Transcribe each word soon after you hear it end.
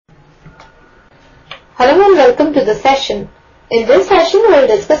Hello and welcome to the session. In this session, we will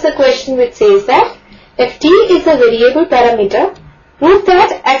discuss a question which says that if t is a variable parameter, prove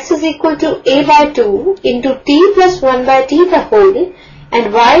that x is equal to a by 2 into t plus 1 by t the whole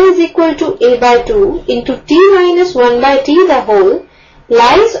and y is equal to a by 2 into t minus 1 by t the whole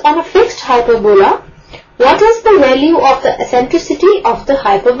lies on a fixed hyperbola. What is the value of the eccentricity of the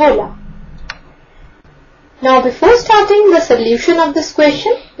hyperbola? Now, before starting the solution of this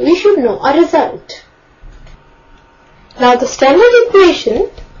question, we should know a result. Now, the standard equation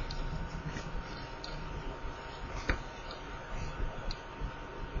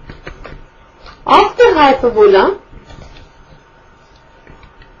of the hyperbola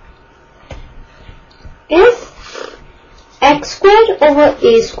is x squared over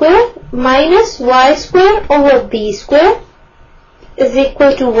a square minus y square over b square is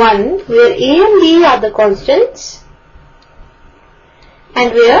equal to 1, where a and b are the constants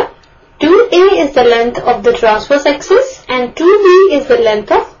and where 2a is the length of the transverse axis and 2b is the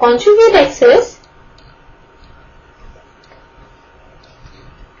length of conjugate axis.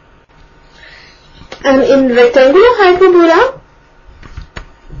 And in rectangular hyperbola,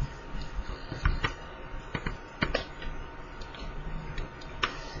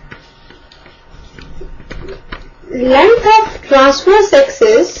 length of transverse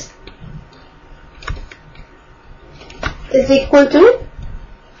axis is equal to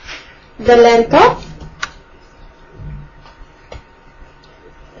the length of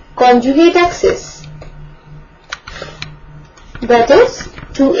conjugate axis, that is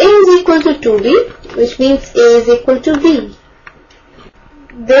 2a is equal to 2b, which means a is equal to b.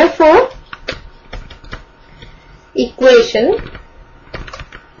 Therefore, equation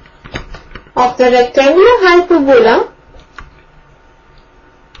of the rectangular hyperbola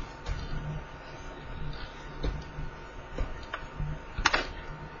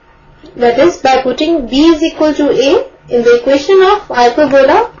that is, by putting b is equal to a in the equation of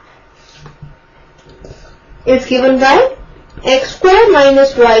hyperbola is given by x square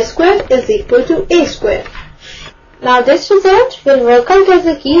minus y square is equal to a square. Now, this result will work out as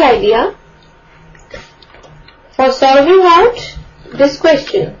a key idea for solving out this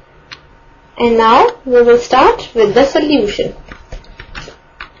question. And now we will start with the solution.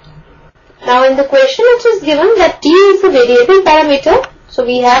 Now, in the question it is given that t is a variable parameter, so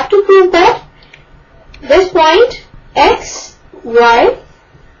we have to prove that this point x, y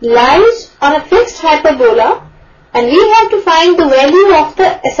lies on a fixed hyperbola and we have to find the value of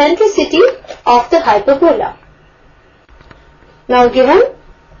the eccentricity of the hyperbola. Now, given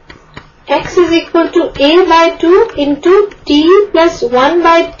x is equal to a by 2 into t plus 1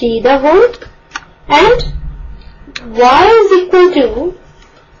 by t the whole and y is equal to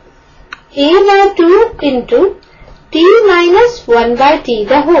a by 2 into t minus 1 by t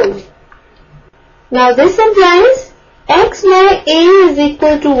the whole. Now, this implies x by a is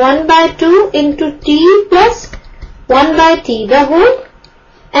equal to 1 by 2 into t plus 1 by t the whole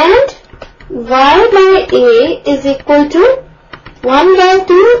and y by a is equal to 1 by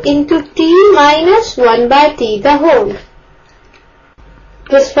 2 into t minus 1 by t the whole.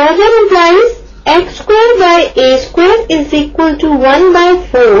 This further implies x square by a square is equal to 1 by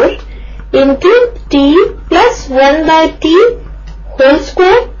 4 into t plus 1 by t whole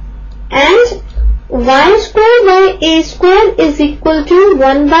square and y square by a square is equal to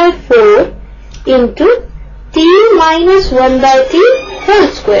 1 by 4 into t minus 1 by t whole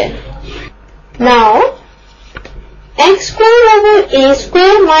square. Now, x square over a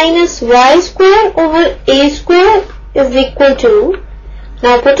square minus y square over a square is equal to,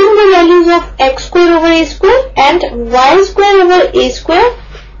 now putting the values of x square over a square and y square over a square,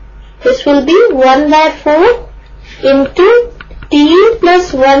 this will be 1 by 4 into t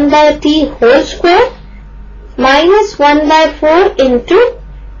plus 1 by t whole square minus 1 by 4 into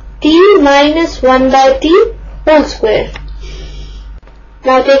t minus 1 by t whole square.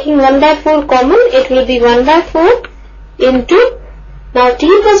 Now, taking 1 by 4 common, it will be 1 by 4 into, now t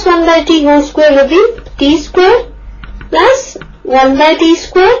plus 1 by t whole square will be t square plus 1 by t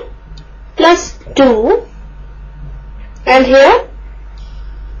square plus 2, and here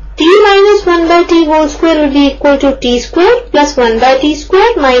t minus 1 by t whole square will be equal to t square plus 1 by t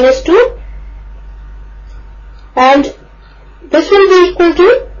square minus 2, and this will be equal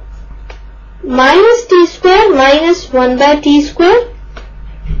to minus t square minus 1 by t square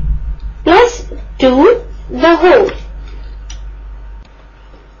plus 2 the whole.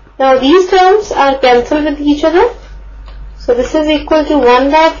 Now, these terms are cancelled with each other. So, this is equal to 1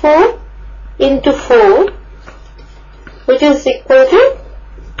 by 4 into 4, which is equal to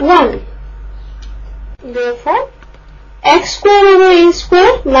 1. Therefore, x square over a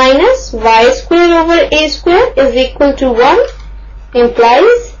square minus y square over a square is equal to 1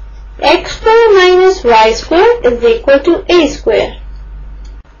 implies x square minus y square is equal to a square.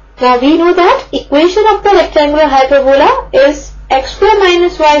 Now we know that equation of the rectangular hyperbola is x square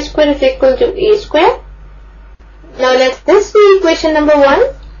minus y square is equal to a square. Now let this be equation number 1.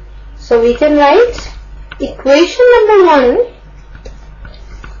 So we can write equation number 1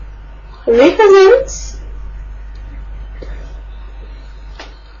 represents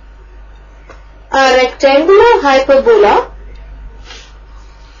a rectangular hyperbola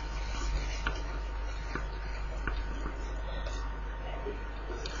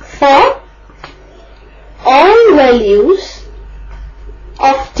for all values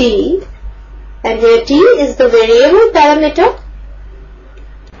of t, and where t is the variable parameter.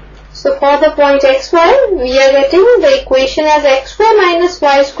 So for the point xy, we are getting the equation as x square minus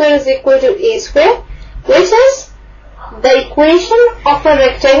y square is equal to a square, which is the equation of a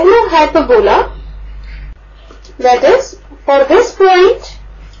rectangular hyperbola. That is, for this point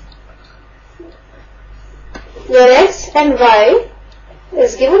where x and y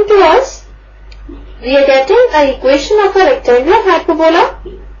is given to us, we are getting an equation of a rectangular hyperbola.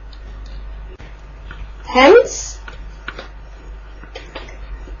 Hence,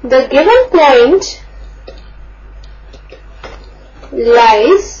 the given point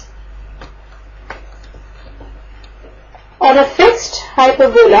lies on a fixed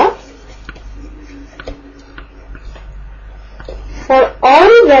hyperbola for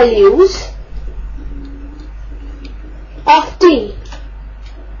all values of t.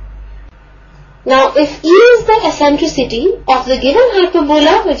 Now, if E is the eccentricity of the given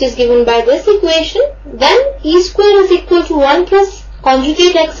hyperbola, which is given by this equation, then E square is equal to 1 plus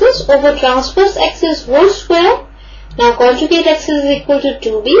conjugate axis over transverse axis whole square. Now, conjugate axis is equal to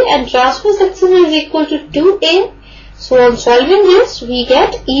 2b and transverse axis is equal to 2a. So, on solving this, we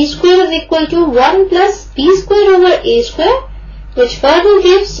get E square is equal to 1 plus b square over a square, which further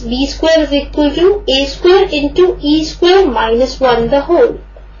gives b square is equal to a square into e square minus 1 the whole.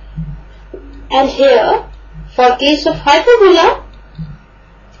 And here, for case of hyperbola,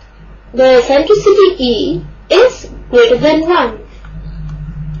 the eccentricity E is greater than 1.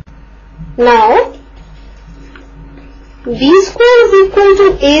 Now, b square is equal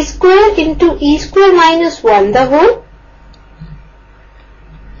to a square into e square minus 1 the whole.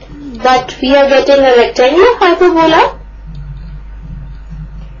 But we are getting a rectangular hyperbola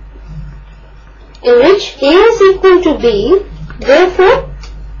in which a is equal to b. Therefore,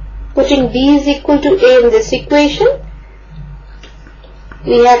 putting b is equal to a in this equation,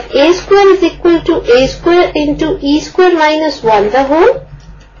 we have a square is equal to a square into e square minus 1 the whole,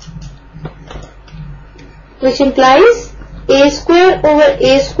 which implies a square over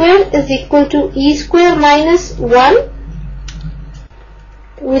a square is equal to e square minus 1,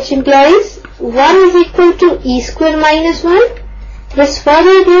 which implies 1 is equal to e square minus 1. This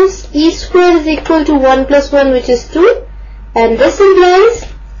further gives e square is equal to 1 plus 1, which is 2, and this implies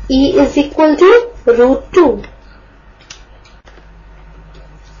e is equal to root 2.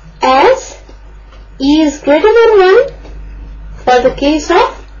 As e is greater than 1 for the case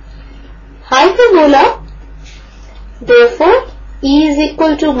of hyperbola, therefore e is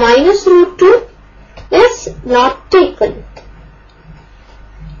equal to minus root 2 is not taken.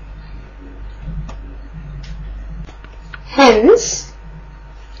 Hence,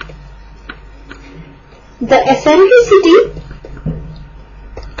 the eccentricity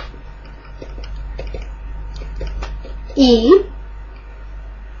E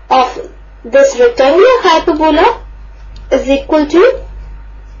of this rectangular hyperbola is equal to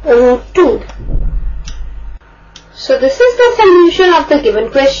root 2. So this is the solution of the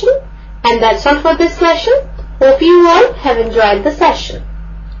given question, and that's all for this lesson. Hope you all have enjoyed the session.